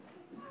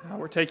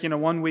We're taking a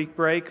 1-week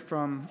break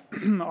from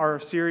our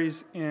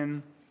series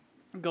in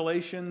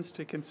Galatians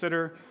to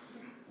consider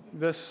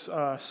this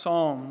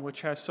psalm,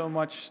 which has so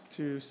much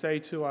to say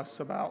to us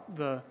about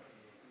the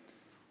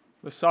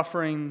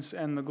sufferings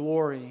and the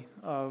glory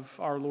of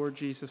our Lord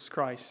Jesus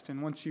Christ.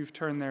 And once you've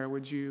turned there,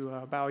 would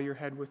you bow your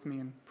head with me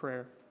in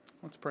prayer?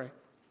 Let's pray.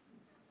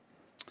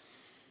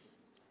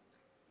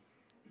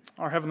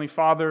 Our Heavenly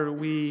Father,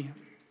 we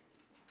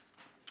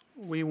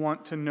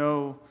want to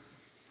know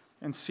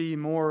and see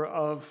more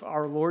of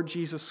our Lord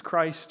Jesus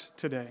Christ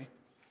today.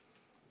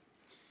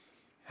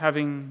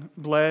 Having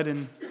bled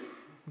and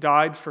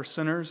died for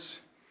sinners,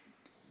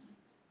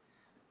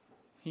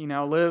 He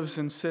now lives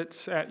and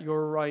sits at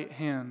your right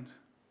hand.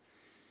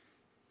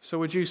 So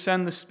would you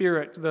send the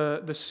Spirit,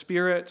 the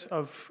Spirit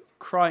of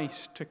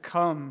Christ, to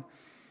come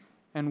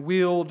and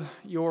wield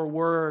your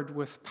word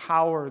with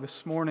power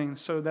this morning,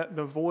 so that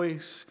the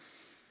voice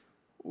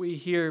we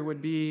hear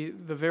would be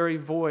the very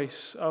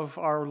voice of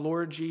our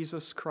Lord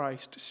Jesus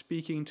Christ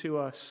speaking to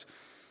us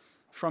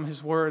from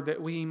His word,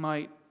 that we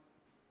might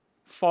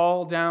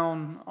fall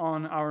down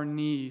on our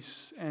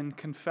knees and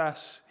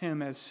confess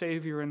Him as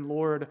Savior and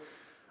Lord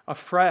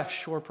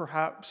afresh, or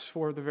perhaps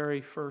for the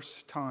very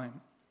first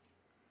time.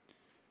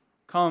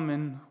 Come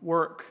and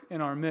work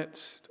in our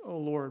midst, O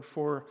Lord,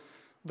 for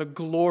the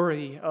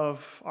glory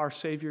of our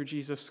Savior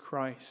Jesus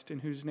Christ, in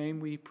whose name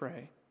we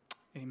pray.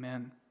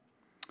 Amen.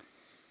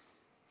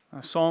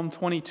 Psalm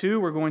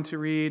 22, we're going to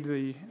read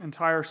the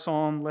entire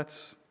psalm.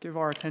 Let's give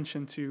our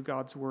attention to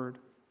God's word.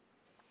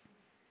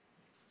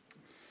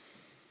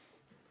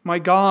 My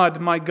God,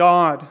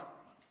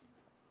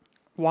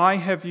 why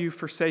have you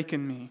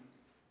forsaken me?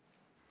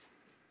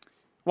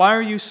 Why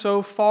are you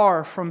so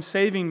far from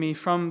saving me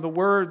from the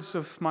words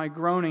of my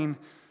groaning?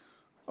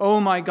 O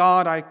my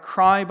God, I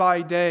cry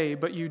by day,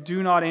 but you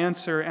do not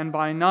answer, and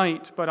by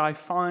night, but I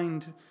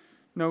find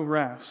no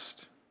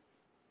rest.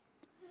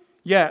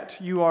 Yet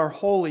you are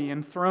holy,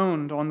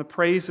 enthroned on the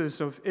praises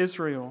of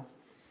Israel.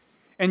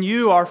 And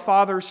you, our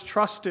fathers,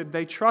 trusted.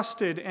 They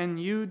trusted, and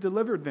you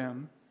delivered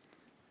them.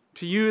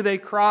 To you they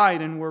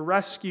cried and were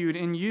rescued.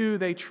 In you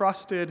they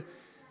trusted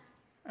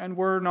and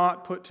were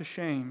not put to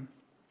shame.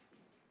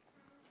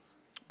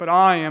 But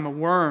I am a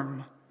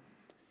worm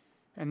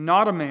and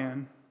not a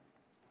man,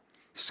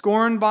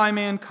 scorned by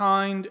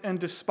mankind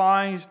and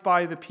despised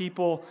by the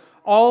people.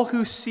 All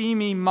who see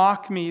me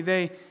mock me.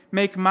 They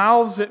make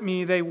mouths at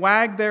me. They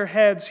wag their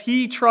heads.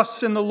 He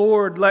trusts in the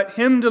Lord. Let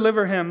Him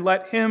deliver him.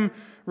 Let Him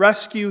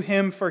rescue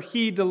him, for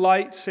He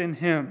delights in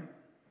him.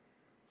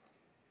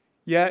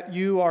 Yet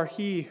you are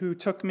He who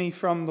took me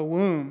from the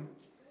womb.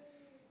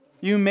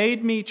 You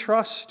made me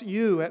trust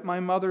you at my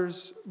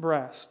mother's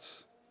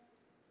breasts.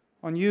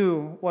 On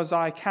you was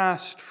I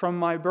cast from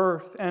my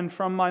birth, and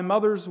from my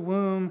mother's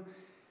womb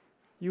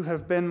you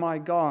have been my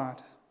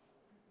God.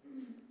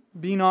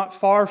 Be not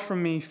far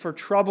from me, for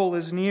trouble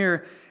is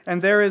near,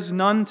 and there is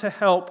none to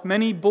help.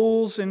 Many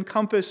bulls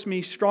encompass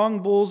me, strong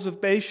bulls of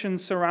Bashan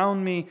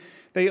surround me.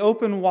 They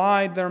open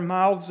wide their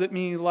mouths at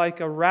me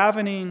like a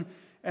ravening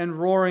and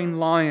roaring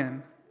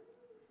lion.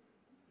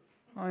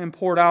 I am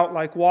poured out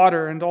like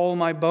water, and all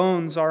my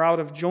bones are out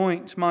of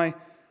joint. My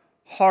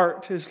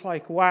heart is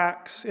like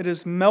wax. It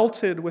is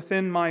melted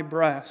within my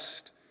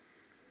breast.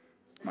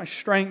 My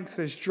strength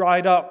is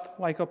dried up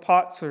like a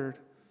potsherd,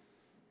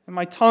 and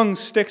my tongue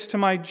sticks to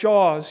my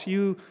jaws.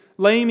 You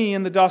lay me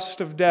in the dust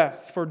of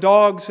death, for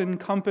dogs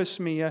encompass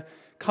me. A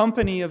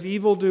company of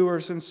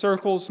evildoers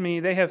encircles me.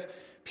 They have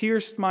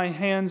pierced my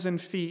hands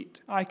and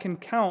feet. I can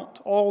count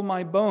all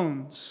my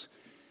bones.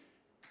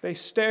 They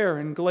stare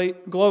and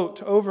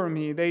gloat over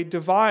me. They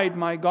divide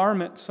my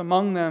garments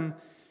among them,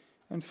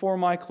 and for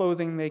my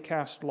clothing they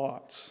cast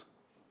lots.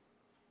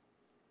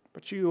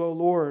 But you, O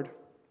Lord,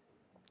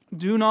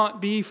 do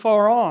not be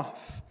far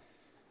off.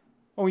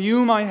 O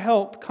you, my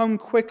help, come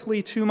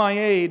quickly to my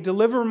aid.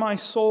 Deliver my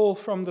soul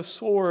from the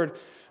sword,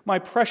 my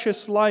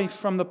precious life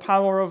from the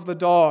power of the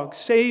dog.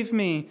 Save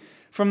me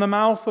from the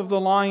mouth of the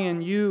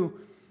lion. You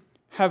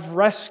have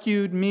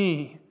rescued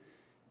me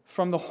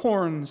from the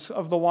horns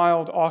of the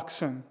wild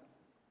oxen.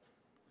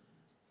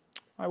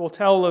 I will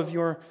tell of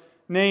your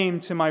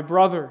name to my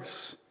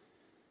brothers.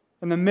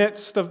 In the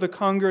midst of the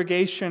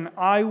congregation,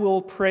 I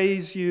will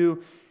praise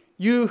you.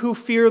 You who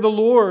fear the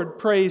Lord,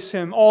 praise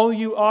Him. All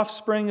you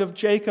offspring of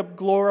Jacob,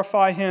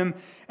 glorify Him.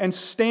 And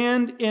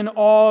stand in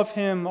awe of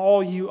Him,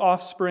 all you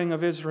offspring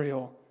of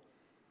Israel.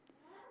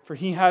 For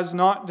He has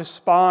not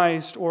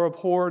despised or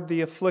abhorred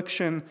the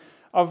affliction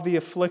of the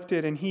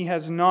afflicted, and He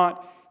has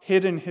not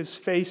hidden His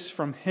face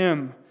from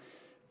him,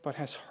 but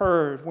has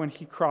heard when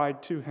he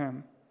cried to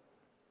Him.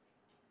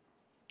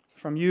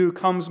 From you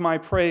comes my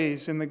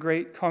praise in the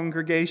great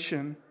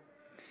congregation.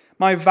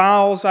 My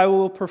vows I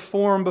will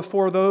perform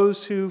before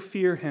those who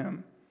fear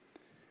Him.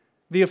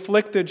 The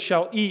afflicted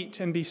shall eat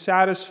and be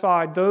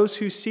satisfied. Those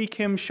who seek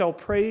Him shall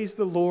praise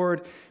the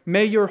Lord.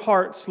 May your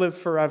hearts live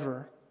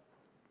forever.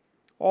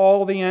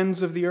 All the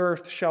ends of the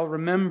earth shall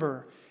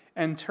remember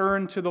and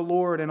turn to the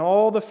Lord, and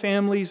all the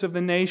families of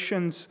the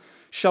nations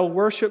shall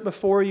worship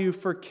before you,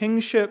 for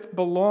kingship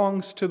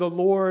belongs to the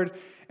Lord,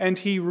 and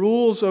he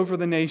rules over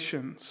the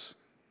nations.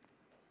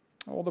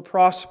 All the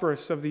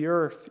prosperous of the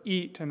earth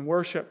eat and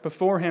worship.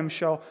 Before him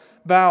shall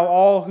bow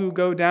all who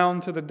go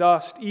down to the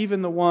dust,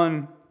 even the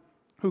one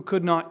who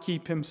could not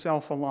keep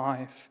himself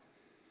alive.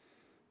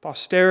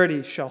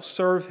 Posterity shall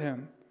serve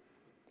him.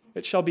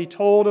 It shall be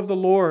told of the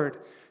Lord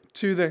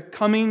to the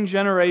coming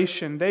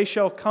generation. They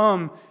shall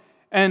come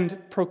and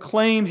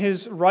proclaim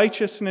his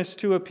righteousness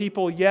to a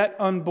people yet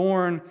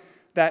unborn,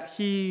 that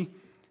he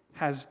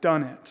has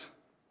done it.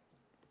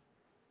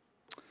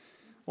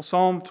 Well,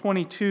 Psalm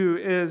 22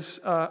 is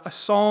a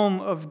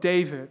psalm of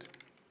David,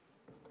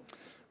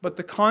 but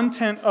the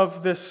content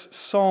of this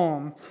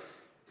psalm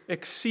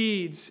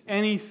exceeds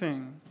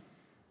anything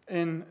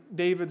in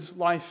David's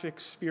life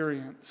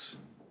experience.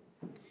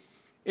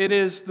 It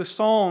is the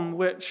psalm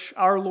which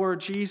our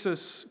Lord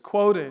Jesus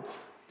quoted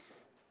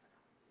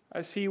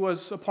as he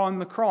was upon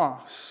the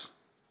cross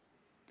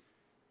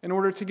in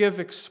order to give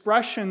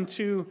expression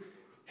to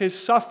his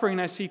suffering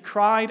as he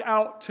cried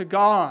out to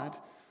God.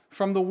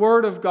 From the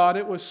Word of God,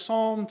 it was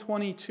Psalm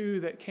 22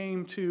 that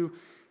came to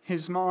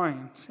his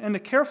mind. And a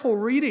careful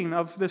reading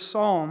of this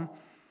psalm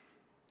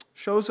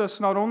shows us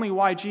not only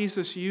why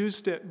Jesus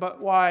used it,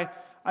 but why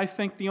I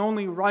think the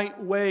only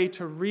right way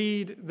to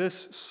read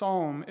this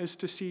psalm is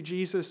to see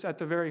Jesus at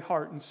the very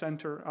heart and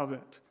center of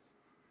it.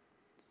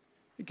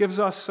 It gives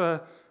us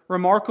a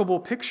remarkable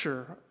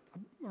picture,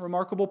 a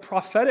remarkable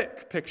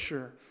prophetic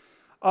picture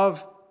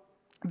of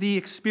the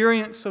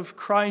experience of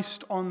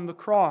Christ on the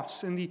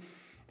cross and the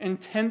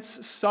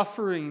intense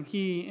suffering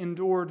he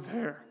endured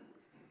there.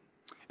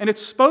 And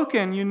it's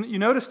spoken, you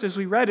noticed as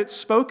we read, it's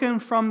spoken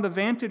from the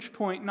vantage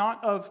point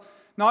not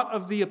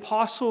of the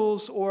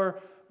apostles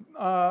or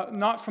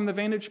not from the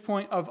vantage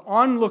point of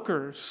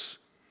onlookers,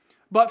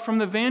 but from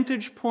the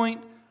vantage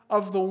point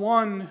of the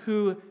one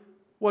who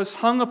was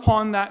hung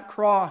upon that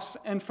cross,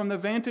 and from the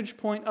vantage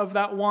point of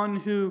that one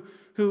who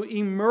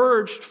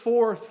emerged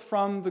forth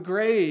from the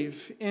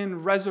grave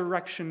in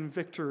resurrection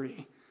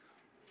victory.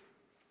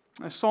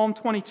 Psalm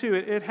 22,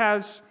 it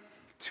has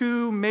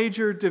two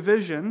major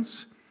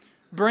divisions,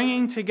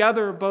 bringing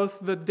together both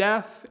the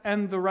death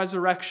and the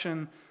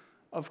resurrection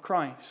of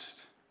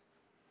Christ.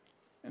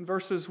 In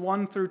verses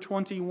 1 through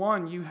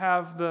 21, you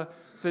have the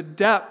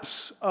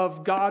depths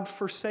of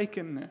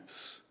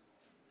God-forsakenness.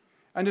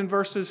 And in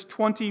verses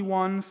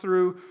 21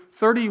 through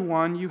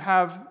 31, you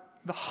have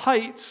the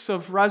heights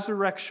of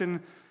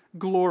resurrection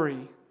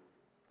glory.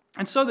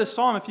 And so this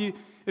psalm,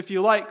 if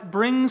you like,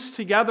 brings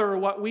together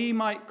what we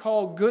might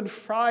call Good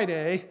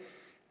Friday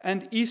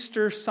and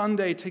Easter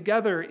Sunday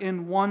together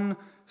in one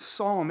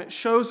psalm. It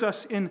shows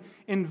us in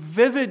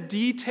vivid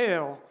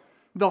detail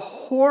the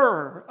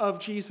horror of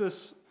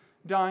Jesus'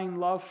 dying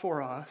love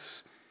for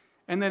us.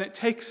 And then it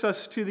takes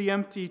us to the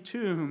empty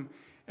tomb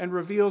and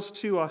reveals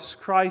to us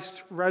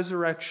Christ's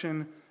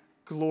resurrection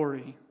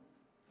glory.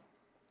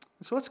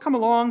 So let's come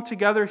along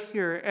together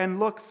here and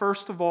look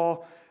first of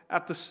all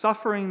at the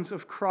sufferings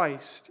of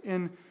Christ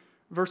in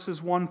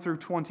verses 1 through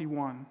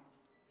 21.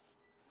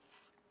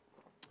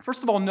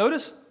 First of all,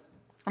 notice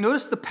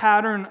the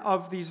pattern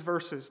of these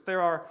verses.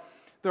 There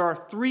are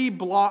three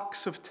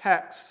blocks of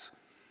texts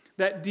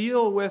that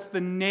deal with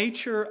the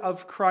nature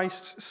of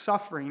Christ's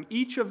suffering,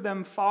 each of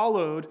them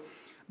followed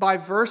by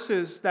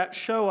verses that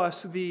show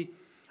us the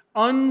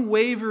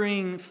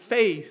unwavering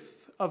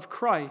faith of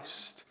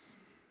Christ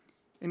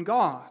in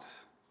God.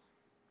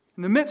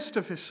 In the midst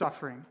of his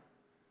suffering,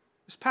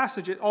 this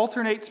passage, it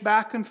alternates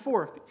back and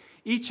forth.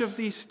 Each of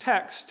these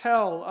texts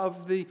tell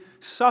of the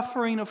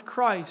suffering of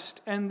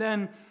Christ and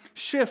then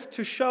shift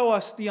to show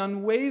us the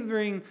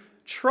unwavering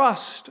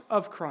trust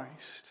of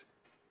Christ.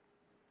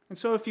 And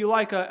so, if you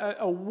like,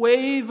 a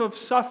wave of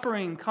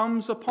suffering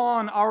comes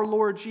upon our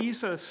Lord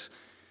Jesus,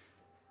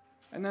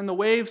 and then the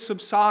wave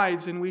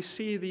subsides and we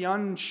see the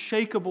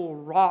unshakable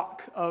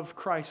rock of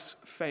Christ's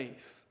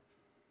faith.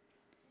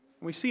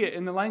 We see it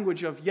in the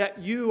language of, "Yet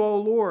you, O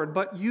Lord,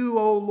 but you,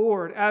 O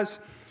Lord," as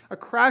a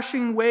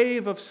crashing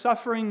wave of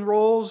suffering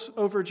rolls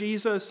over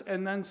Jesus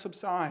and then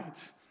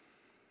subsides.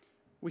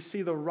 We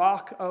see the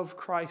rock of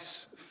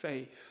Christ's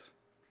faith.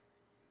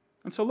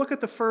 And so look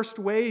at the first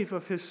wave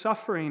of his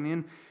suffering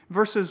in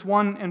verses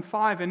 1 and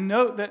 5, and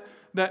note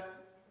that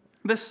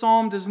this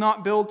psalm does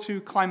not build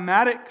to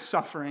climatic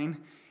suffering.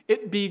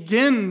 It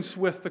begins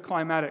with the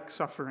climatic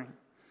suffering.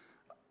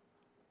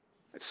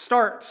 It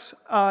starts,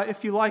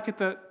 if you like, at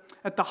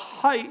the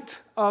height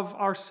of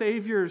our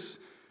Savior's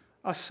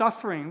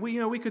suffering.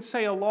 We could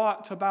say a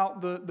lot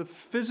about the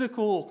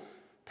physical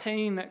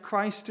pain that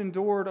Christ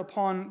endured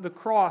upon the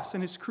cross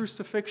and his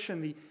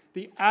crucifixion,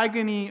 the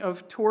agony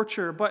of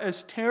torture. But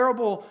as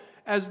terrible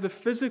as the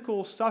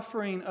physical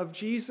suffering of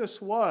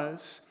Jesus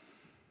was,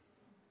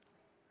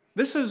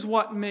 this is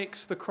what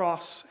makes the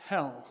cross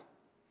hell.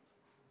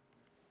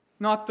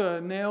 Not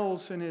the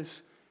nails in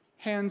his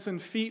hands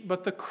and feet,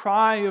 but the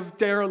cry of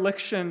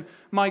dereliction,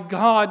 my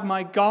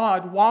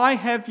God, why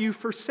have you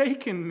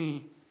forsaken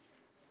me?"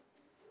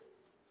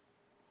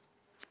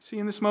 See,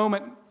 in this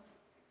moment,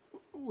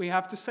 we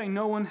have to say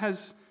no one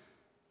has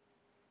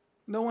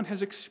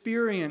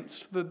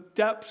experienced the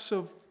depths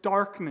of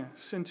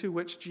darkness into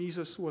which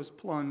Jesus was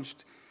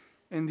plunged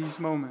in these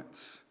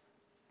moments.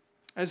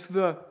 As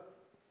the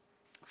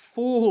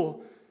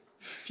full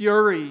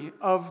fury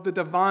of the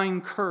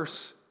divine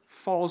curse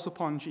falls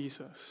upon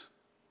Jesus,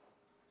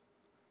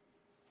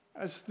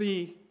 as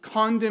the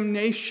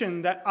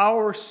condemnation that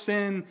our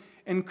sin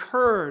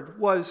incurred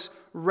was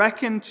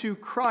reckoned to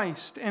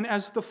Christ, and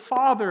as the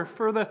Father,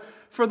 for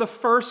the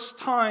first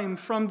time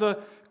from the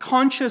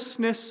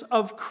consciousness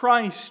of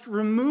Christ,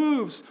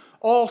 removes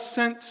all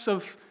sense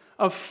of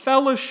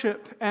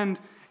fellowship and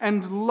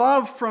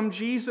love from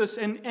Jesus,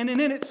 and in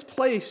its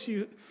place,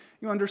 you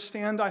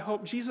understand, I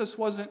hope, Jesus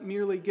wasn't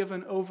merely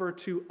given over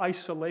to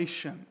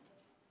isolation.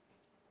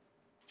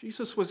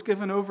 Jesus was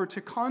given over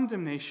to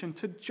condemnation,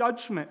 to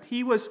judgment.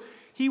 He was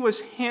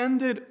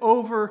handed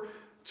over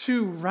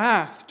to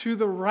wrath, to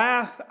the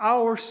wrath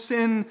our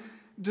sin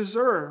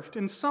deserved.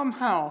 And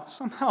somehow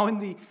in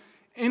the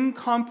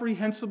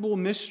incomprehensible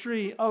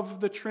mystery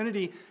of the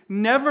Trinity,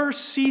 never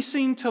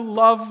ceasing to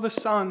love the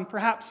Son,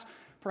 perhaps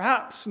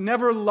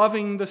never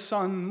loving the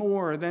Son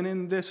more than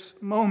in this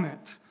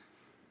moment,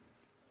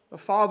 the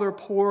Father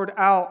poured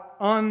out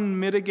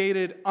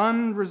unmitigated,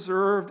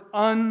 unreserved,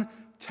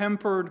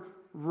 untempered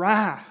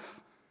wrath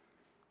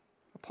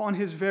upon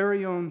his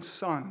very own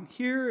Son.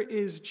 Here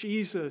is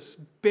Jesus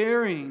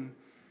bearing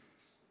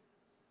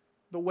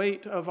the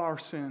weight of our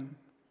sin,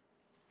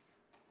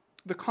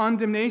 the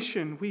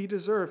condemnation we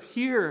deserve.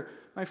 Here,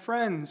 my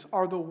friends,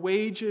 are the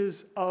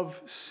wages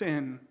of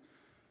sin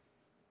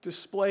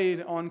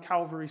displayed on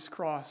Calvary's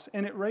cross.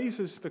 And it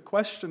raises the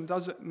question,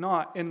 does it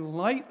not, in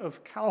light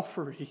of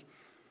Calvary,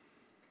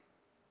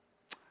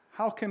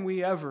 how can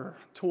we ever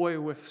toy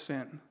with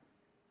sin?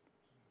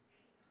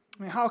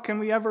 I mean, how can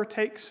we ever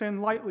take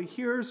sin lightly?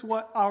 Here's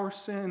what our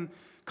sin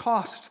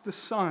cost the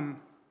Son.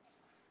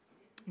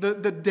 The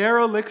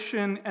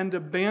dereliction and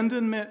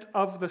abandonment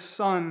of the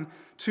Son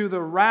to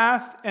the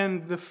wrath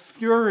and the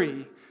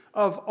fury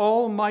of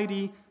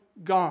Almighty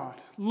God.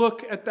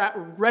 Look at that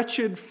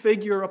wretched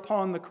figure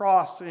upon the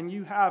cross, and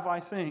you have,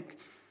 I think,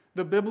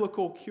 the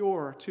biblical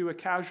cure to a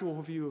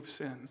casual view of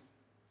sin.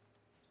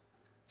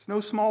 It's no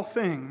small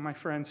thing, my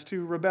friends,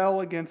 to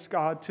rebel against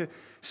God, to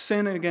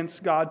sin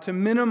against God, to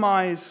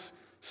minimize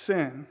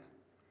sin,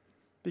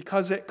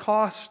 because it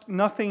cost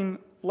nothing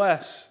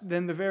less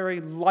than the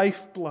very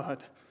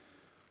lifeblood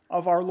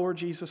of our Lord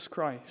Jesus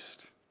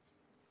Christ.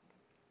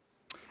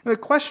 And the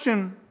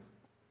question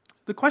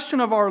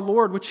of our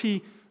Lord, which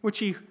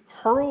he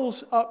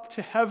hurls up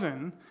to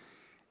heaven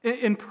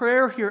in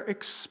prayer here,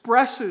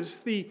 expresses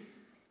the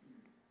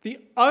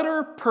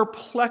utter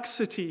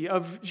perplexity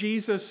of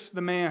Jesus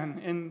the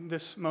man in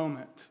this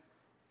moment.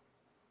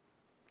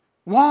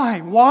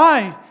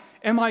 Why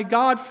am I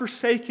God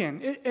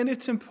forsaken? And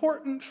it's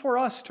important for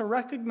us to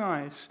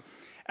recognize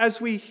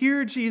as we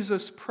hear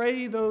Jesus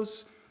pray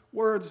those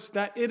words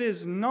that it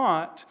is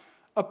not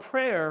a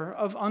prayer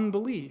of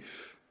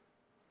unbelief.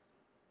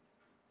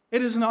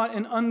 It is not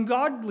an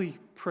ungodly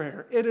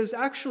prayer. It is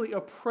actually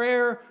a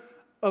prayer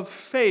of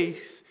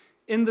faith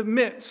in the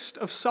midst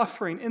of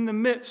suffering, in the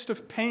midst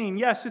of pain.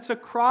 Yes, it's a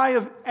cry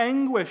of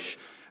anguish,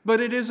 but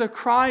it is a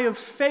cry of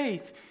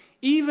faith,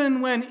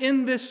 even when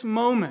in this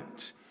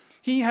moment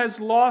he has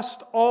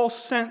lost all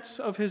sense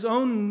of his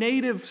own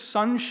native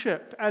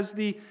sonship as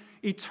the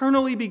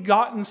eternally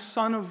begotten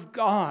Son of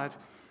God.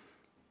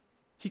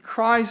 He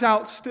cries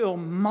out still,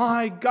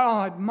 my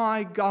God,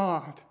 my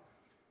God.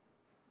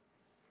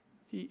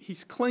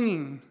 He's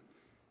clinging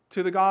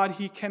to the God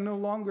he can no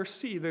longer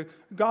see, the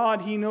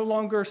God he no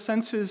longer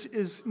senses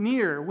is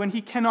near. When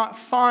he cannot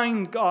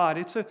find God,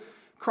 it's a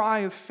cry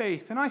of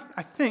faith. And I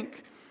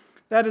think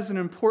that is an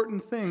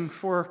important thing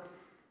for,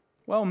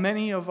 well,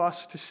 many of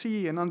us to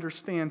see and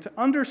understand. To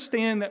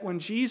understand that when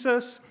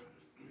Jesus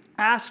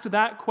asked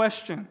that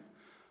question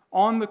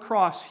on the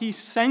cross, he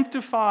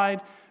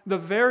sanctified the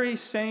very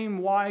same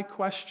why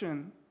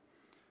question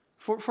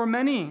for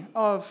many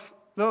of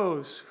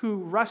those who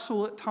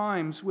wrestle at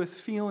times with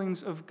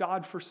feelings of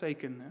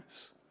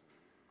God-forsakenness.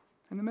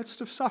 In the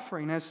midst of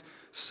suffering, as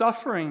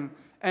suffering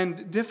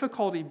and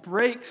difficulty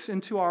breaks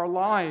into our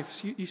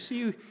lives, you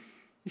see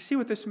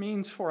what this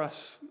means for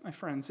us, my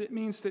friends. It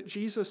means that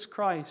Jesus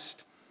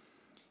Christ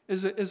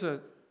is a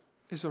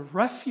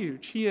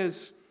refuge. He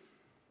is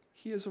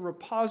a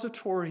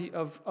repository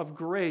of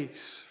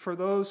grace for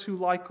those who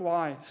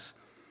likewise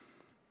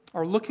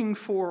are looking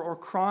for or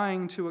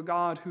crying to a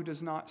God who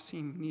does not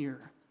seem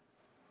near.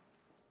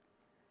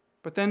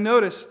 But then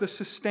notice the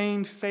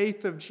sustained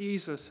faith of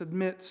Jesus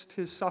amidst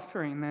his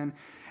suffering then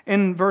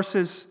in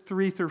verses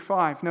 3 through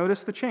 5.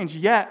 Notice the change.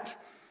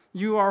 Yet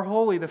you are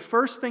holy. The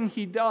first thing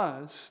he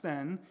does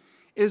then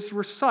is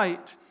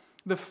recite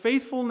the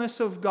faithfulness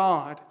of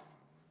God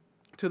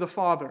to the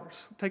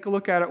fathers. Take a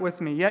look at it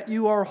with me. Yet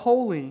you are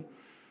holy,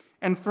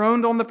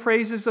 enthroned on the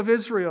praises of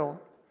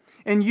Israel.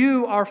 And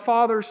you, our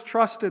fathers,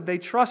 trusted. They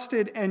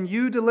trusted and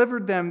you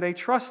delivered them. They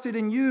trusted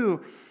in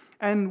you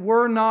and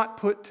were not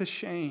put to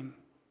shame.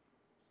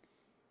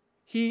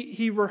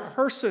 He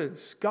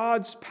rehearses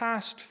God's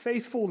past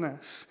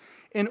faithfulness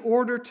in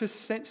order to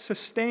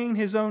sustain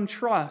his own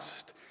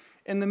trust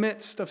in the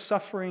midst of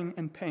suffering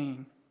and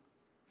pain.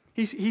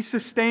 He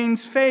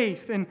sustains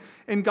faith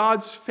in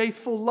God's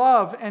faithful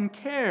love and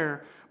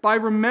care by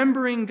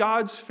remembering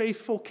God's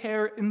faithful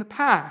care in the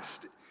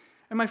past.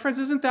 And my friends,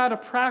 isn't that a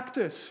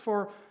practice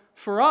for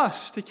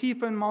us to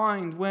keep in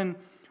mind when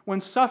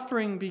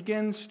suffering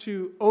begins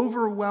to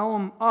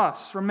overwhelm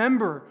us?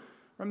 Remember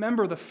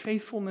the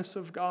faithfulness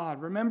of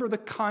God. Remember the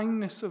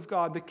kindness of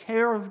God, the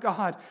care of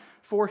God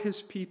for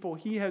his people.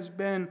 He has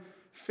been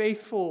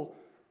faithful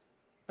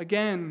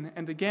again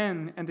and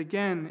again and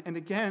again and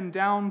again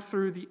down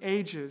through the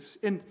ages.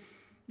 And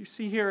you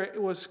see here,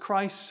 it was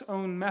Christ's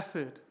own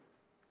method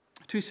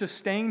to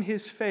sustain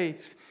his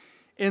faith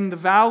in the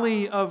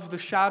valley of the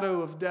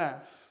shadow of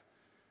death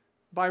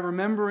by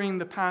remembering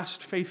the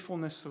past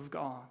faithfulness of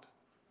God.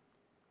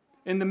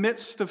 In the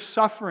midst of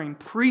suffering,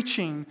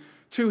 preaching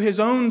to his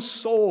own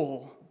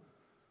soul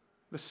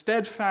the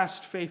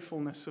steadfast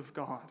faithfulness of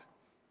God.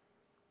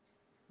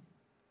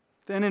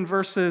 Then in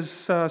verses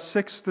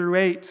 6 through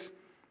 8,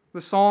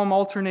 the psalm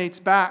alternates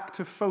back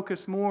to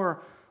focus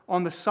more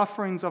on the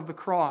sufferings of the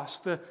cross.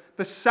 The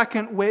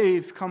second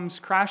wave comes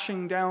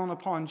crashing down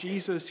upon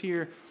Jesus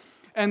here.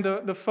 And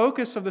the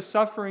focus of the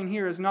suffering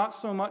here is not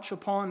so much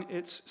upon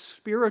its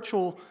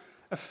spiritual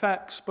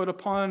effects, but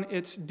upon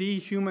its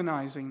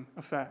dehumanizing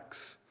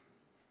effects.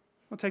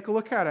 We'll take a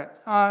look at it.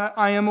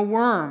 I am a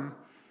worm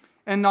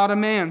and not a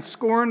man,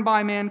 scorned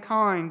by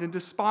mankind and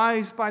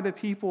despised by the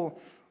people.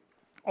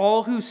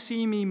 All who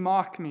see me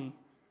mock me.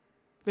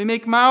 They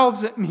make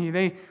mouths at me.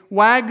 They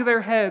wag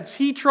their heads.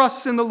 He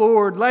trusts in the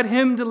Lord. Let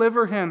him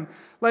deliver him.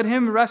 Let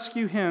him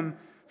rescue him,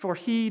 for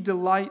he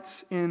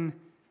delights in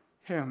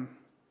him.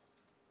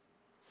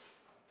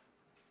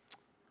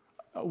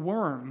 A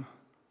worm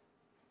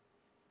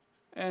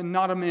and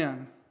not a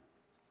man.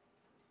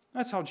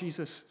 That's how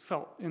Jesus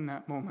felt in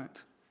that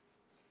moment.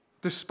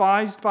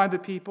 Despised by the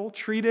people,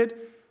 treated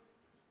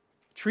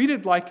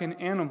like an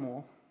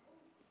animal,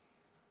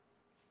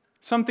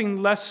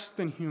 something less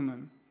than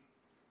human.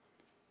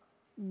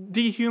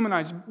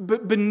 Dehumanized,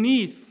 but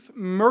beneath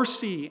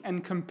mercy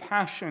and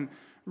compassion,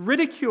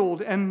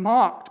 ridiculed and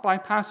mocked by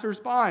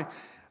passersby.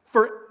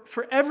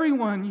 For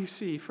everyone, you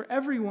see, for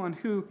everyone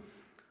who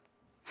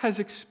has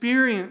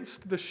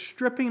experienced the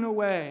stripping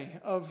away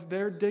of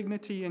their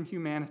dignity and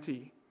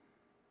humanity,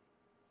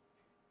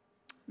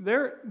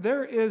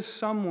 there is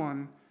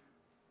someone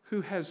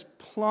who has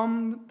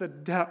plumbed the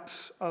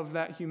depths of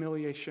that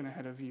humiliation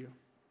ahead of you.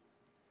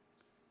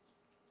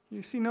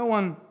 You see, no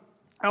one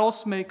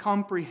else may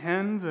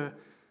comprehend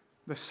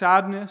the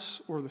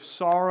sadness or the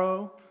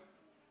sorrow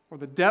or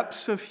the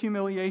depths of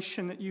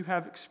humiliation that you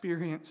have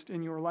experienced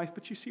in your life.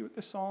 But you see what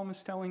the psalm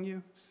is telling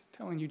you? It's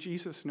telling you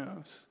Jesus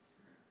knows.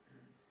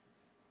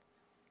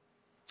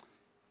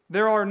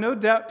 There are no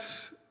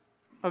depths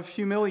of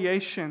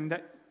humiliation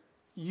that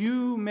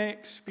you may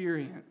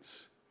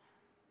experience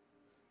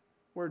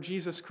where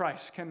Jesus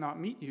Christ cannot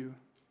meet you.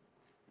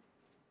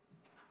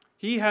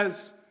 He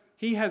has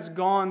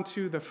gone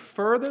to the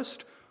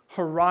furthest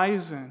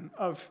horizon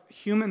of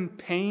human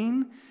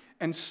pain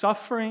and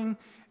suffering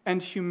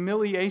and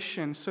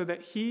humiliation so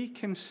that he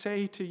can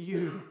say to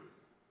you,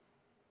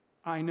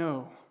 I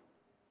know.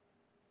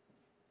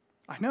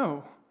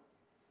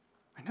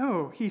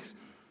 He's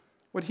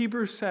what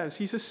Hebrews says,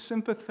 he's a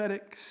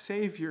sympathetic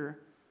Savior.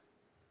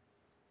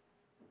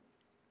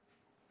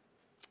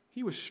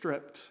 He was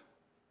stripped.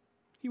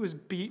 He was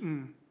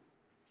beaten.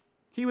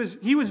 He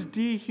was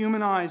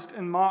dehumanized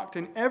and mocked,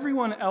 and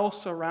everyone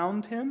else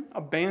around him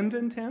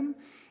abandoned him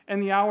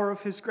in the hour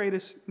of his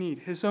greatest need.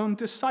 His own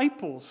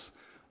disciples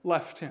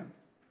left him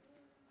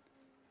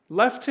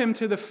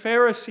to the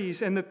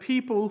Pharisees and the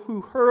people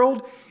who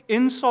hurled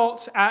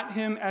insults at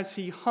him as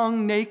he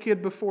hung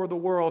naked before the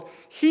world.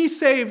 He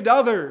saved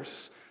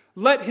others.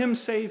 Let him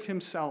save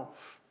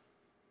himself.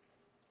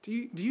 Do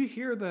you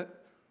hear the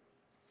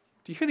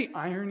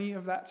irony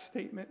of that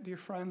statement, dear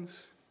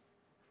friends?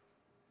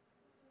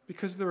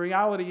 Because the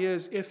reality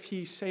is, if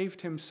he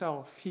saved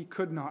himself, he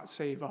could not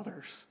save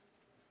others.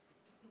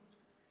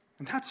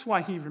 And that's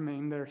why he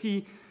remained there.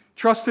 He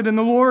trusted in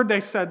the Lord,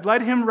 they said.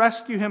 Let him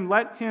rescue him.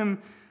 Let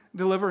him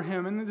deliver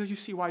him. And then you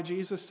see why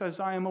Jesus says,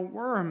 I am a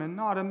worm and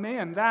not a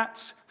man.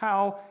 That's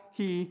how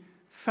he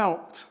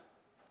felt.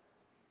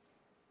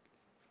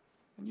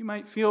 And you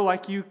might feel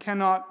like you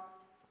cannot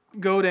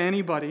go to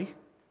anybody.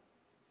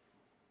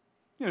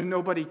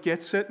 Nobody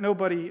gets it.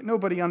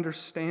 Nobody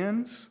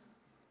understands.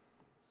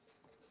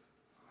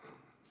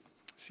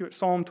 See what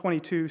Psalm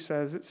 22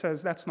 says. It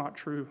says that's not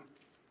true.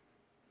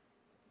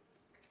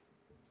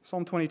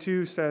 Psalm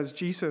 22 says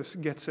Jesus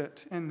gets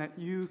it, and that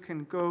you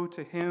can go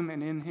to him,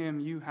 and in him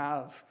you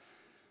have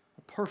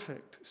a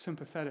perfect,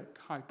 sympathetic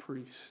high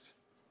priest.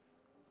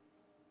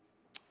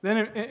 Then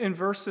in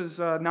verses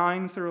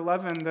 9 through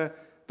 11,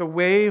 the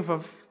wave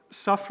of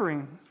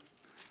suffering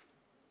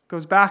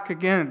goes back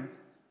again.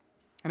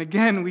 And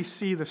again, we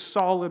see the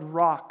solid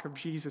rock of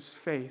Jesus'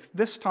 faith.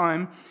 This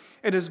time,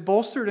 it is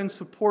bolstered and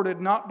supported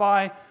not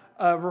by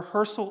a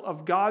rehearsal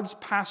of God's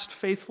past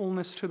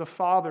faithfulness to the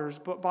fathers,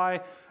 but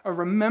by a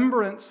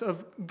remembrance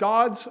of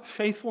God's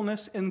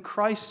faithfulness in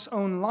Christ's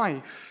own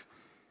life.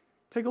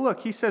 Take a look.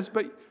 He says,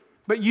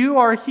 But you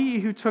are he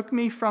who took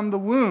me from the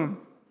womb.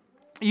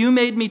 You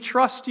made me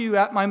trust you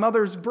at my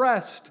mother's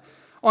breast.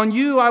 On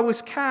you I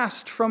was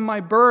cast from my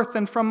birth,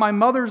 and from my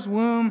mother's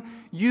womb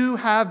you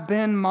have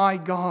been my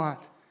God.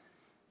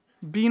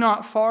 Be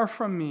not far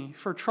from me,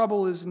 for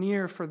trouble is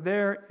near, for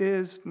there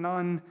is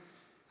none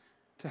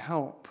to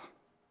help.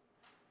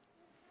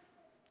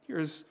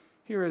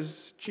 Here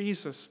is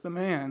Jesus, the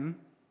man,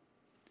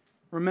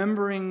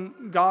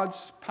 remembering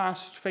God's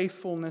past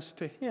faithfulness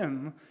to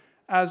him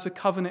as a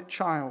covenant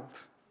child.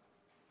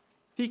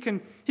 He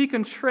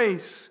can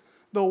trace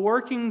the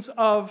workings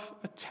of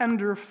a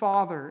tender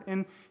father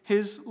in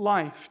his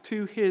life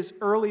to his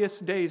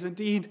earliest days,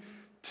 indeed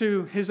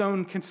to his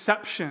own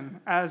conception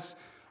as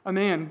a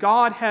man.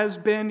 God has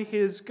been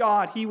his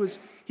God. He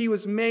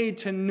was made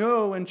to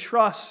know and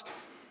trust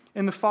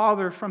in the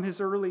Father from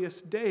his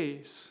earliest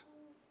days.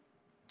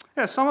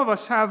 Yeah, some of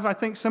us have, I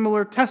think,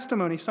 similar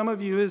testimony. Some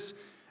of you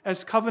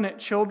as covenant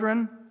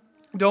children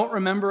don't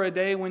remember a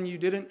day when you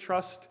didn't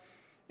trust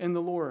in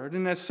the Lord.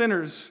 And as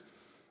sinners,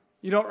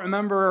 you don't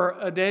remember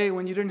a day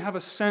when you didn't have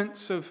a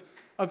sense of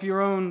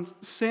your own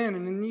sin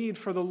and the need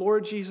for the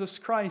Lord Jesus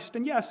Christ.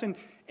 And yes, in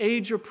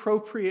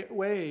age-appropriate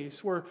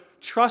ways, we're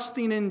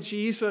trusting in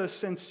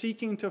Jesus and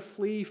seeking to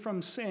flee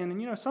from sin.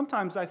 And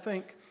sometimes I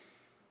think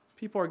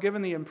people are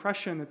given the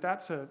impression that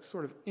that's a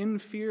sort of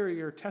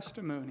inferior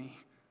testimony.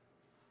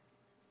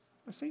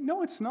 I say,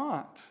 no, it's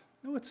not.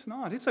 No, it's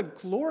not. It's a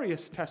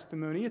glorious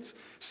testimony. It's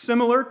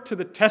similar to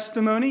the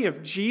testimony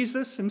of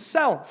Jesus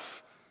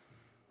himself.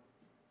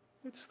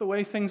 It's the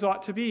way things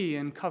ought to be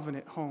in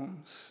covenant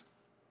homes.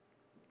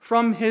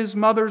 From his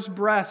mother's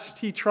breast,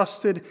 he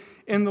trusted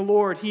in the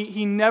Lord.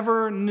 He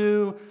never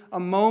knew a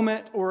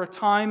moment or a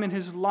time in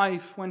his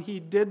life when he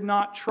did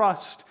not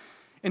trust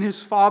in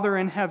his Father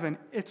in heaven.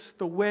 It's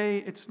the way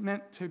it's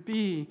meant to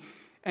be.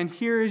 And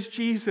here is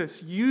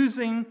Jesus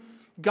using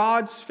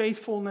God's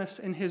faithfulness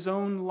in his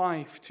own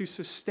life to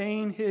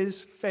sustain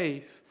his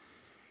faith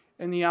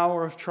in the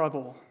hour of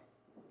trouble.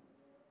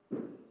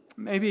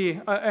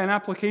 Maybe an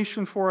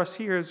application for us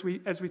here as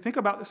we think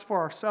about this for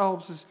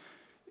ourselves is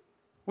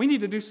we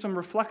need to do some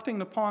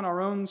reflecting upon our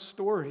own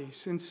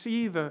stories and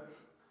see the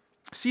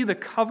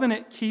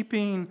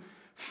covenant-keeping,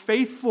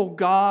 faithful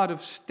God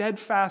of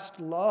steadfast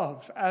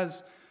love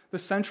as the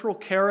central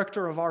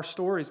character of our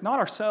stories, not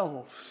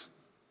ourselves,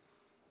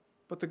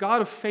 but the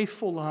God of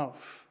faithful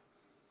love.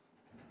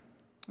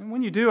 And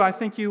when you do, I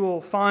think you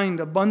will find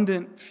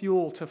abundant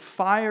fuel to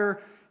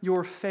fire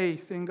your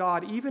faith in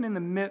God, even in the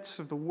midst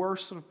of the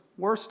worst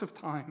of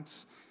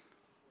times.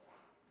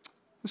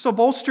 So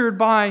bolstered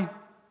by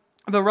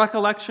the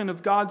recollection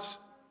of God's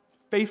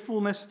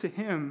faithfulness to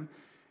him,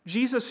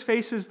 Jesus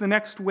faces the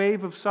next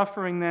wave of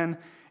suffering then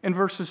in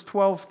verses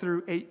 12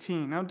 through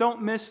 18. Now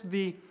don't miss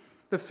the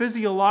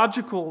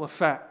physiological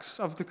effects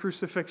of the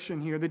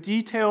crucifixion here, the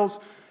details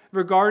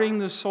regarding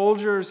the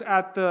soldiers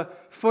at the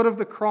foot of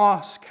the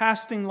cross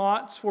casting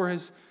lots for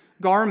his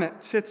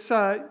garments. It's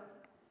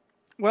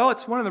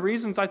one of the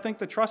reasons I think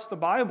to trust the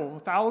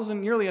Bible.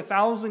 Nearly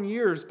 1,000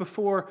 years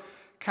before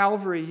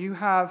Calvary, you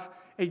have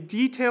a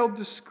detailed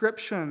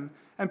description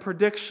and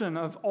prediction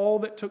of all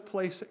that took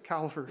place at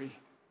Calvary.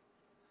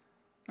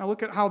 Now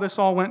look at how this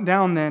all went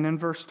down then in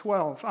verse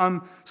 12.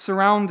 I'm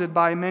surrounded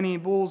by many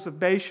bulls of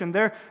Bashan.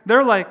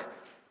 They're like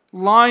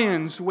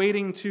lions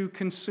waiting to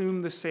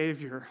consume the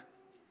Savior.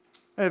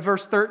 At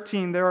verse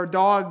 13, there are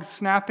dogs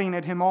snapping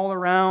at him all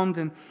around.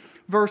 And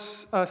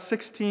verse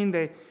 16,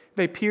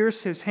 they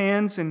pierce his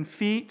hands and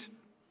feet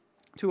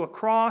to a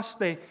cross.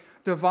 They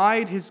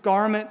divide his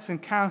garments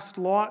and cast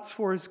lots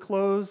for his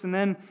clothes. And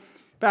then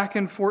back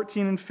in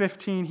 14 and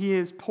 15, he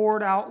is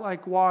poured out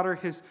like water.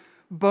 His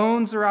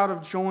bones are out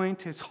of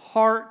joint. His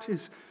heart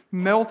is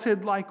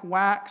melted like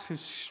wax.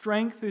 His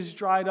strength is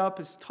dried up.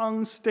 His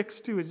tongue sticks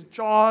to his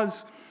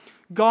jaws.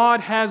 God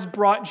has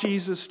brought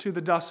Jesus to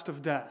the dust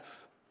of death.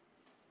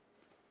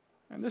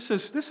 And this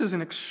is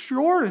an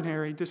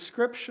extraordinary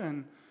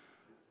description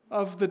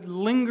of the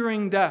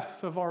lingering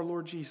death of our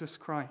Lord Jesus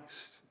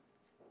Christ.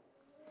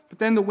 But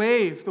then the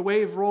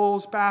wave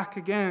rolls back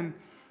again,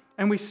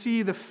 and we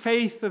see the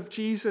faith of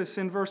Jesus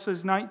in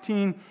verses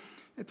 19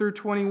 through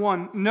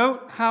 21.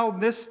 Note how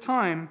this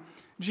time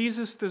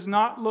Jesus does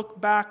not look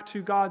back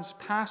to God's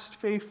past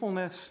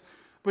faithfulness,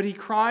 but he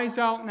cries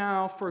out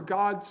now for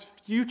God's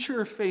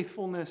future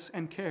faithfulness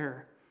and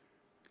care.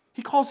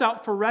 He calls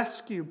out for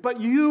rescue.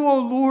 But you, O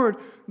Lord,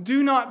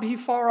 do not be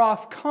far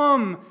off.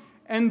 Come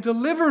and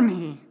deliver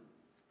me.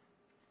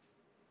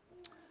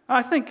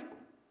 I think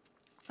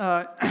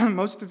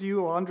most of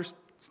you will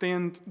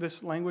understand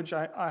this language,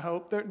 I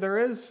hope. There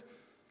is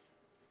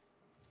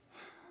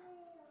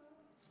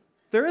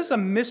a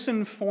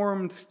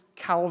misinformed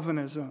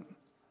Calvinism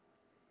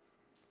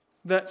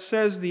that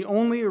says the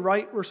only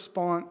right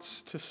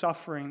response to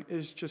suffering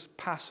is just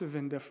passive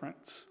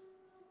indifference.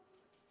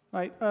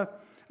 Right? A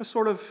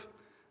sort of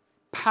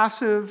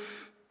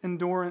passive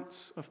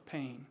endurance of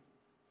pain.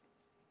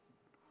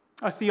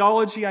 A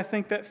theology, I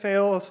think, that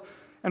fails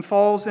and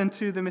falls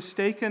into the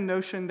mistaken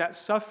notion that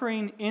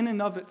suffering in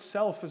and of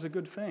itself is a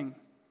good thing.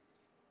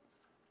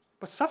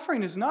 But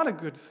suffering is not a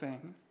good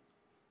thing.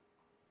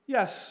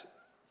 Yes,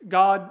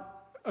 God,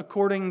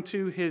 according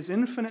to his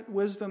infinite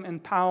wisdom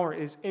and power,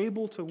 is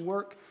able to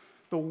work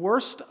the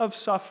worst of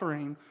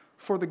suffering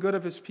for the good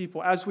of his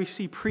people, as we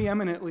see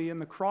preeminently in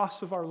the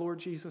cross of our Lord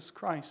Jesus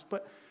Christ.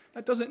 But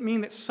that doesn't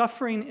mean that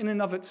suffering in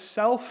and of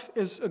itself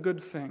is a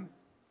good thing.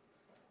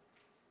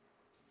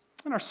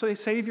 And our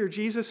Savior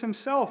Jesus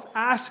himself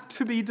asked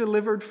to be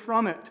delivered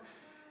from it.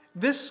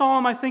 This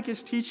psalm, I think,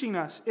 is teaching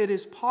us it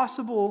is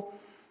possible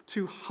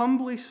to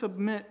humbly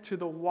submit to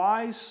the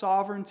wise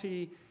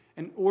sovereignty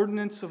and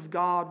ordinance of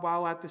God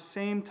while at the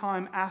same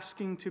time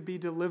asking to be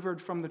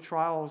delivered from the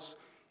trials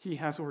he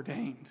has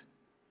ordained.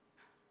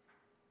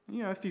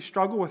 If you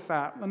struggle with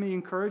that, let me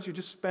encourage you,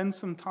 just spend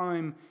some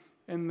time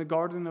in the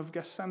Garden of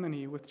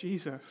Gethsemane with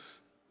Jesus.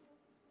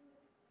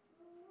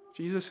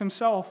 Jesus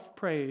himself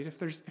prayed, if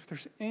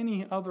there's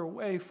any other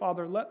way,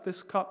 Father, let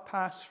this cup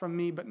pass from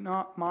me, but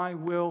not my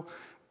will,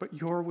 but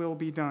your will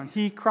be done.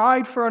 He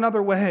cried for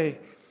another way,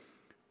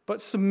 but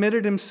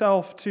submitted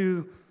himself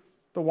to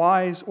the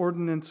wise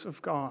ordinance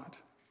of God.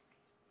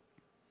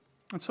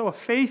 And so a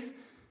faith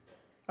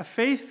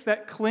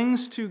that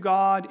clings to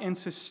God and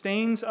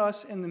sustains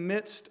us in the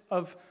midst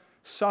of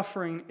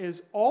suffering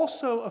is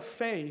also a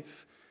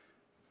faith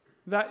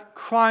that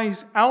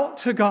cries out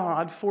to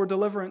God for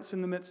deliverance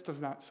in the midst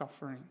of that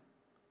suffering.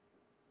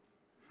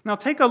 Now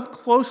take a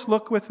close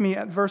look with me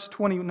at verse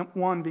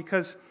 21,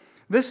 because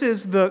this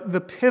is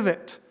the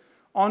pivot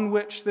on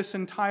which this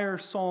entire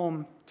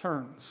psalm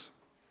turns.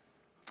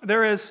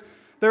 There is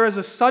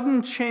a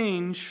sudden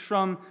change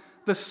from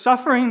the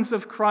sufferings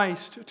of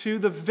Christ to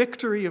the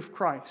victory of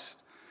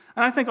Christ.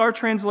 And I think our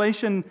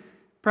translation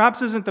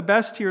perhaps isn't the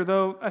best here,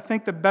 though I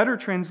think the better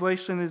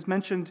translation is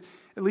mentioned,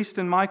 at least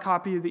in my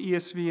copy of the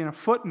ESV, in a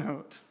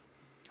footnote.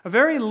 A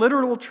very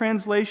literal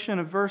translation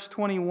of verse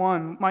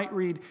 21 might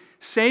read,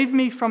 "Save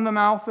me from the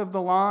mouth of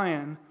the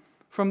lion,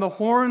 from the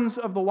horns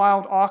of the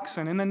wild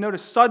oxen." And then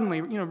notice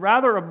suddenly,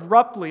 rather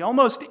abruptly,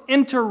 almost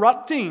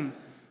interrupting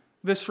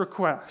this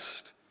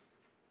request,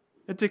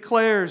 it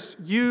declares,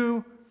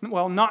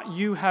 not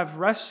you have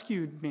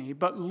rescued me,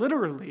 but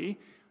literally,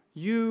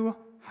 you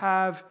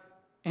have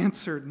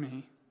answered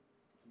me.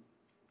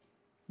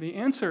 The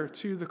answer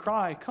to the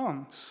cry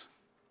comes.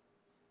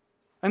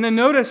 And then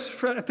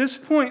notice, at this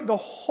point, the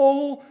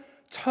whole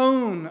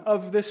tone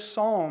of this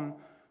psalm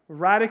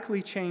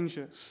radically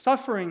changes.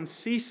 Suffering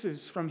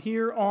ceases from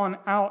here on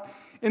out.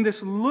 In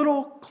this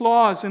little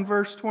clause in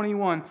verse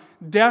 21,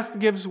 death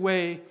gives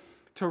way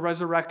to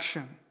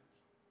resurrection.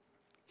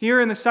 Here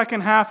in the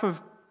second half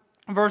of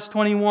verse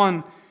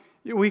 21,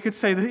 we could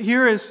say that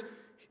here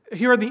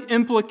are the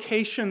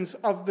implications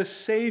of the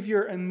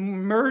Savior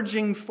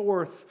emerging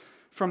forth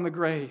from the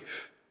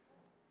grave.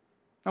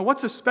 Now,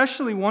 what's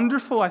especially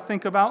wonderful, I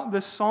think, about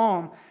this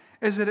psalm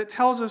is that it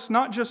tells us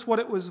not just what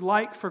it was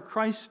like for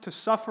Christ to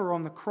suffer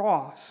on the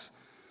cross,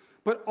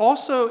 but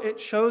also it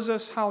shows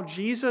us how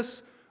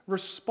Jesus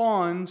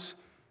responds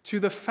to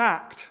the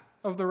fact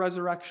of the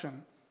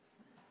resurrection.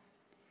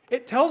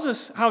 It tells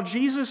us how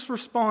Jesus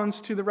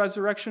responds to the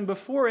resurrection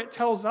before it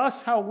tells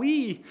us how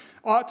we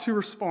ought to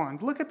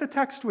respond. Look at the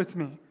text with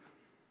me.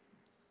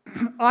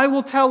 "I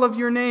will tell of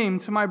your name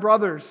to my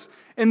brothers.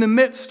 In the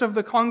midst of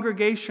the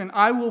congregation,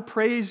 I will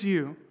praise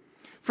you.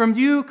 From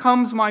you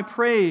comes my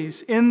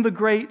praise in the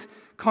great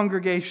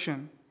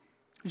congregation."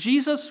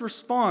 Jesus'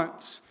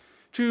 response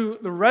to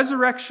the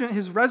resurrection,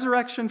 his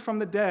resurrection from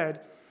the dead,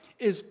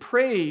 is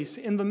praise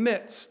in the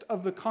midst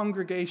of the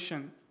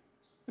congregation.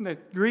 In the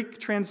Greek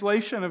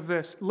translation of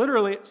this,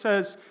 literally it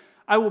says,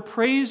 "I will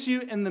praise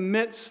you in the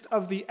midst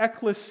of the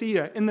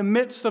ecclesia, in the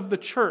midst of the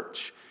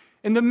church,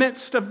 in the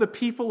midst of the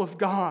people of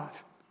God."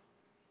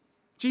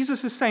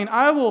 Jesus is saying,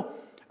 I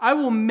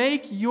will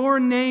make your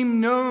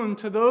name known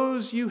to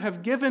those you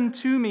have given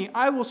to me.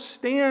 I will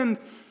stand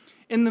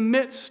in the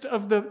midst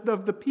of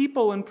the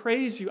people and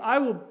praise you. I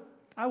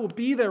will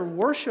be their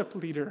worship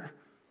leader.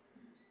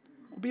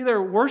 I'll be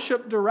their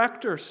worship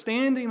director,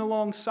 standing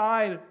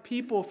alongside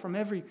people from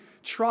every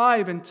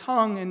tribe and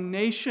tongue and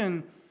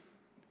nation,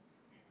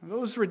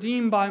 those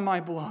redeemed by my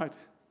blood.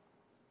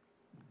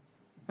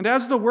 And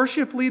as the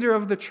worship leader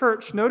of the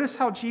church, notice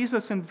how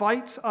Jesus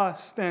invites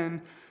us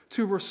then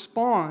to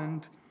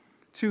respond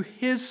to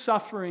his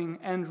suffering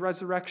and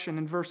resurrection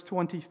in verse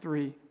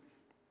 23.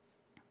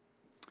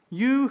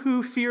 "You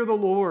who fear the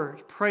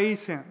Lord,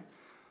 praise him.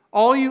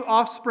 All you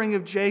offspring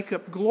of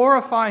Jacob,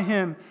 glorify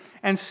him,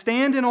 and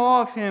stand in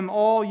awe of him,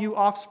 all you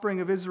offspring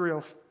of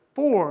Israel.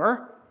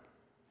 For,"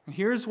 and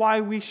here's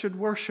why we should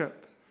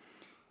worship,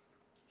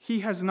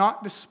 "he has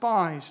not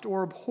despised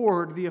or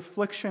abhorred the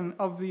affliction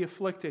of the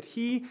afflicted.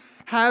 He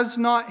has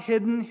not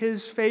hidden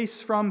his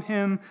face from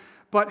him,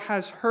 but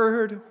has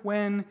heard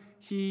when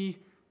he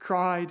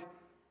cried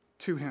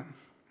to him.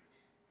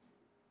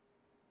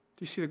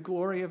 Do you see the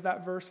glory of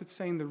that verse? It's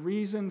saying the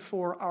reason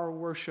for our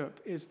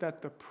worship is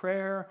that the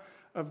prayer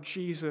of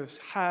Jesus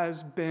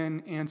has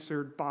been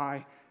answered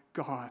by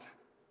God.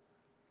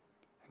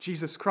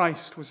 Jesus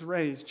Christ was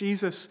raised.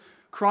 Jesus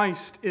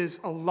Christ is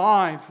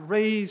alive,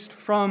 raised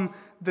from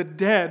the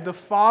dead. The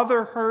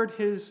Father heard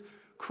his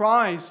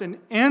cries and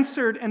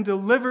answered and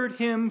delivered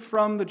him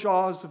from the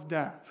jaws of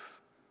death.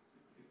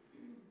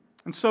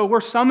 And so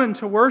we're summoned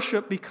to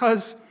worship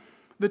because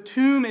the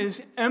tomb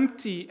is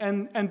empty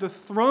and the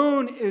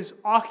throne is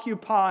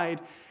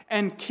occupied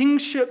and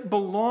kingship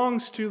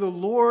belongs to the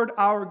Lord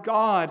our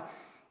God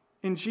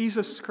in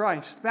Jesus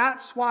Christ.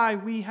 That's why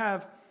we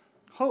have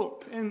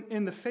hope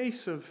in the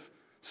face of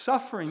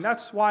suffering.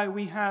 That's why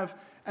we have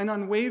an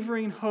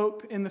unwavering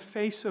hope in the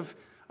face of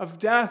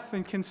death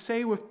and can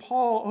say with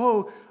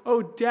Paul,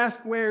 oh,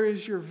 death, where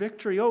is your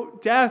victory? Oh,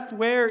 death,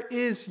 where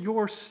is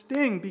your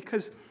sting?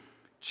 Because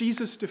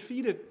Jesus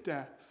defeated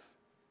death.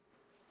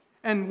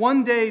 And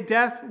one day,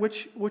 death,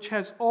 which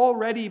has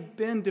already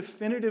been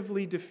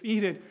definitively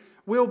defeated,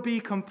 will be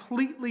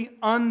completely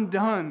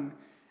undone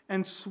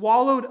and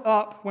swallowed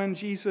up when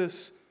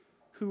Jesus,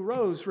 who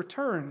rose,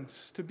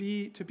 returns to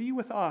be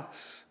with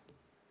us.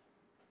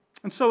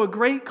 And so a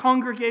great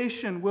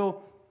congregation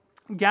will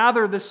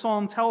gather, this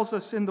psalm tells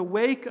us, in the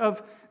wake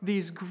of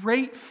these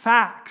great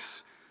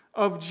facts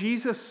of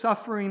Jesus'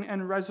 suffering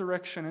and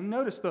resurrection. And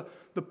notice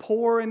the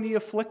poor and the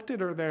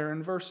afflicted are there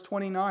in verse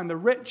 29. The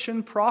rich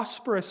and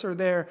prosperous are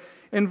there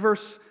in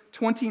verse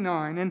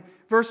 29. And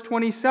verse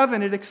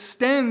 27, it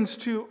extends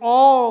to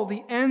all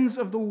the ends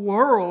of the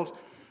world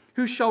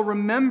who shall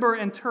remember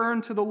and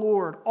turn to the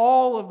Lord.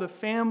 All of the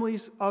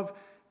families of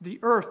the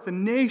earth, the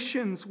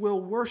nations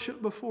will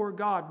worship before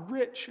God,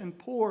 rich and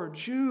poor,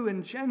 Jew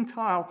and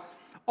Gentile,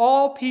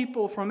 all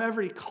people from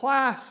every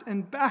class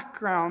and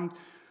background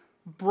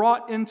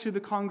brought into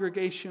the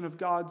congregation of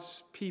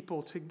God's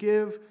people to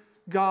give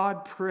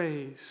God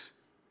praise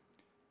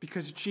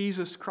because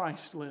Jesus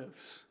Christ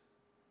lives.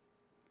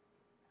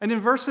 And in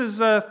verses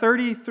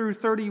 30 through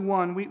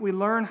 31, we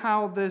learn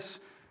how this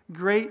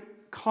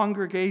great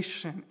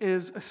congregation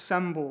is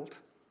assembled.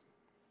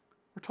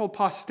 We're told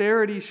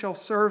posterity shall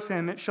serve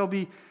him. It shall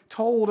be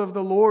told of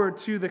the Lord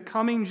to the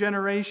coming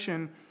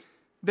generation.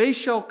 They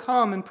shall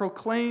come and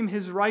proclaim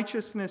his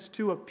righteousness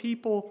to a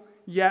people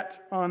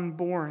yet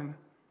unborn.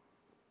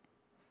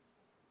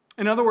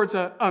 In other words,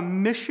 a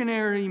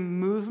missionary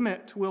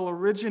movement will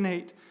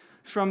originate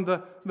from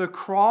the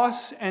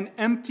cross and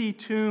empty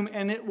tomb,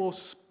 and it will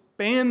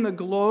span the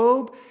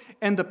globe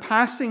and the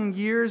passing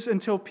years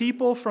until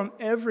people from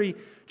every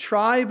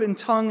tribe and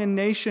tongue and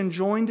nation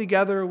join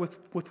together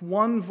with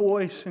one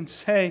voice and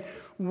say,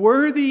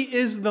 "Worthy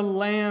is the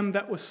Lamb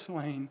that was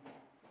slain,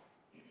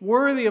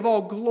 worthy of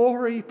all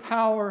glory,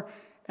 power,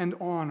 and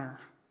honor."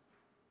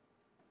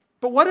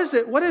 But what is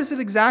it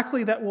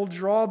exactly that will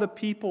draw the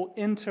people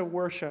into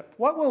worship?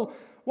 What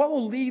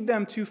will lead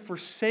them to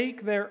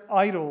forsake their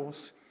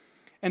idols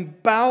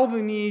and bow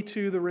the knee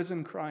to the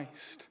risen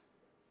Christ?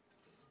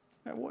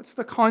 What's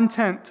the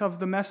content of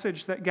the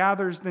message that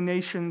gathers the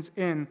nations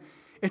in?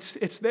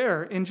 It's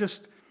there in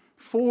just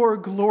 4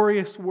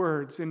 glorious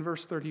words in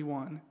verse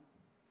 31.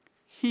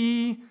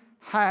 He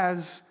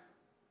has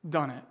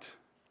done it.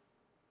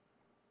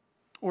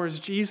 Or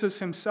as Jesus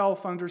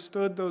himself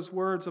understood those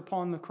words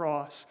upon the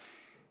cross,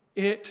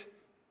 it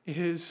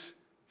is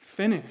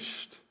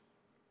finished.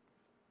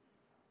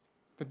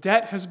 The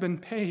debt has been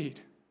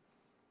paid.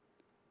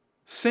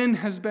 Sin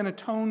has been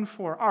atoned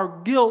for.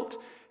 Our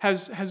guilt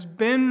has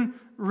been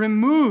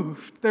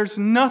removed. There's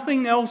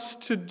nothing else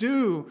to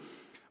do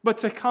but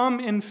to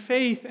come in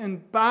faith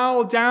and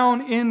bow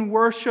down in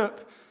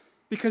worship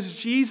because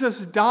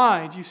Jesus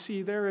died. You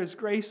see, there is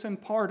grace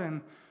and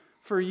pardon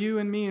for you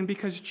and me. And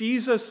because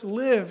Jesus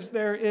lives,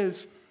 there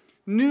is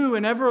new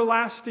and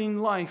everlasting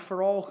life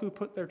for all who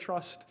put their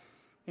trust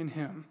in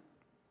him.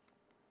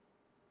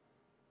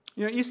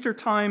 You know, Easter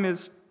time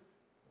is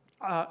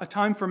a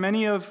time for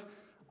many of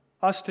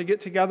us to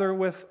get together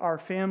with our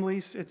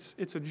families.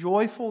 It's a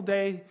joyful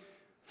day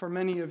for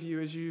many of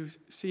you as you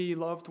see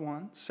loved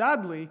ones.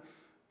 Sadly,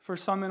 for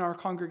some in our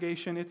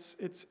congregation, it's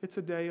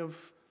a day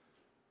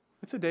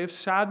of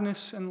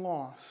sadness and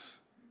loss.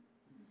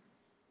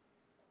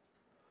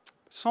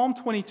 Psalm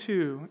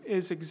 22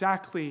 is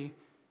exactly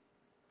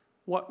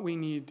what we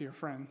need, dear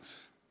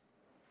friends.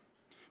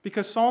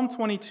 Because Psalm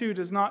 22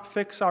 does not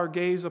fix our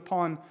gaze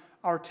upon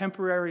our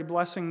temporary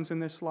blessings in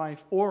this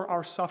life or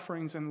our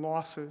sufferings and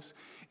losses.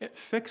 It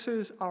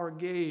fixes our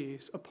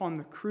gaze upon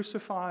the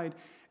crucified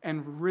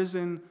and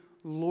risen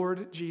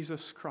Lord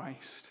Jesus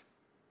Christ.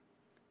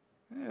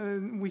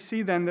 We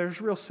see then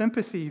there's real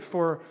sympathy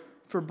for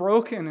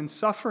broken and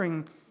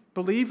suffering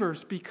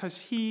believers because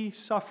he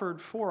suffered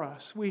for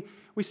us. We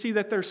see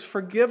that there's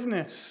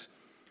forgiveness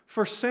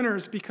for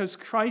sinners because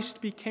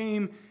Christ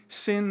became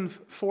sin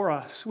for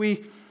us.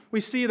 We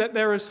see that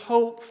there is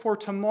hope for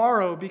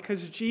tomorrow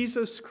because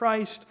Jesus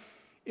Christ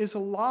is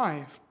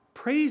alive.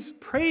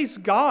 Praise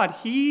God,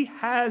 he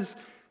has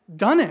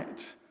done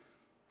it.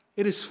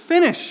 It is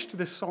finished,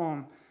 this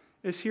psalm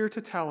is here to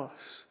tell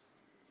us.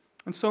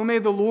 And so may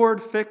the Lord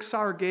fix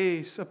our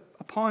gaze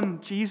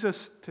upon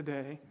Jesus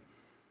today.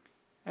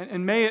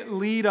 And may it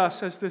lead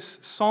us, as this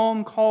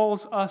psalm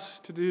calls us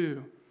to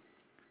do,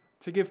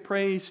 to give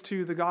praise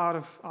to the God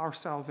of our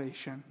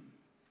salvation.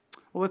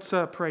 Well, let's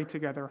pray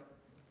together.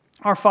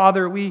 Our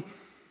Father, we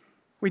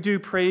do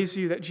praise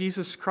you that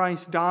Jesus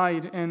Christ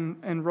died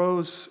and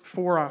rose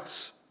for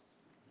us.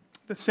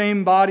 The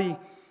same body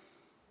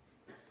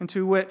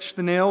into which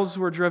the nails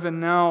were driven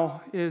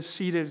now is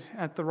seated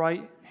at the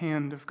right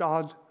hand of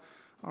God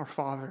our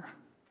Father.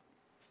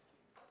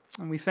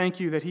 And we thank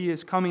you that he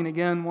is coming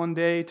again one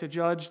day to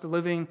judge the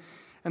living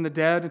and the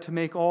dead and to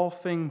make all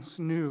things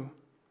new.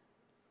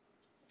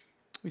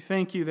 We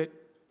thank you that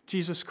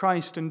Jesus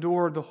Christ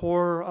endured the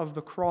horror of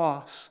the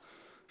cross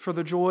for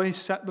the joy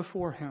set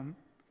before him,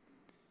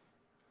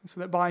 so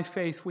that by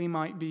faith we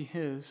might be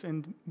his,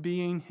 and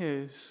being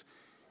his,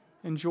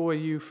 enjoy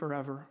you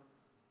forever.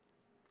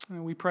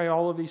 And we pray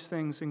all of these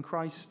things in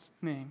Christ's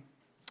name.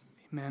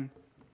 Amen.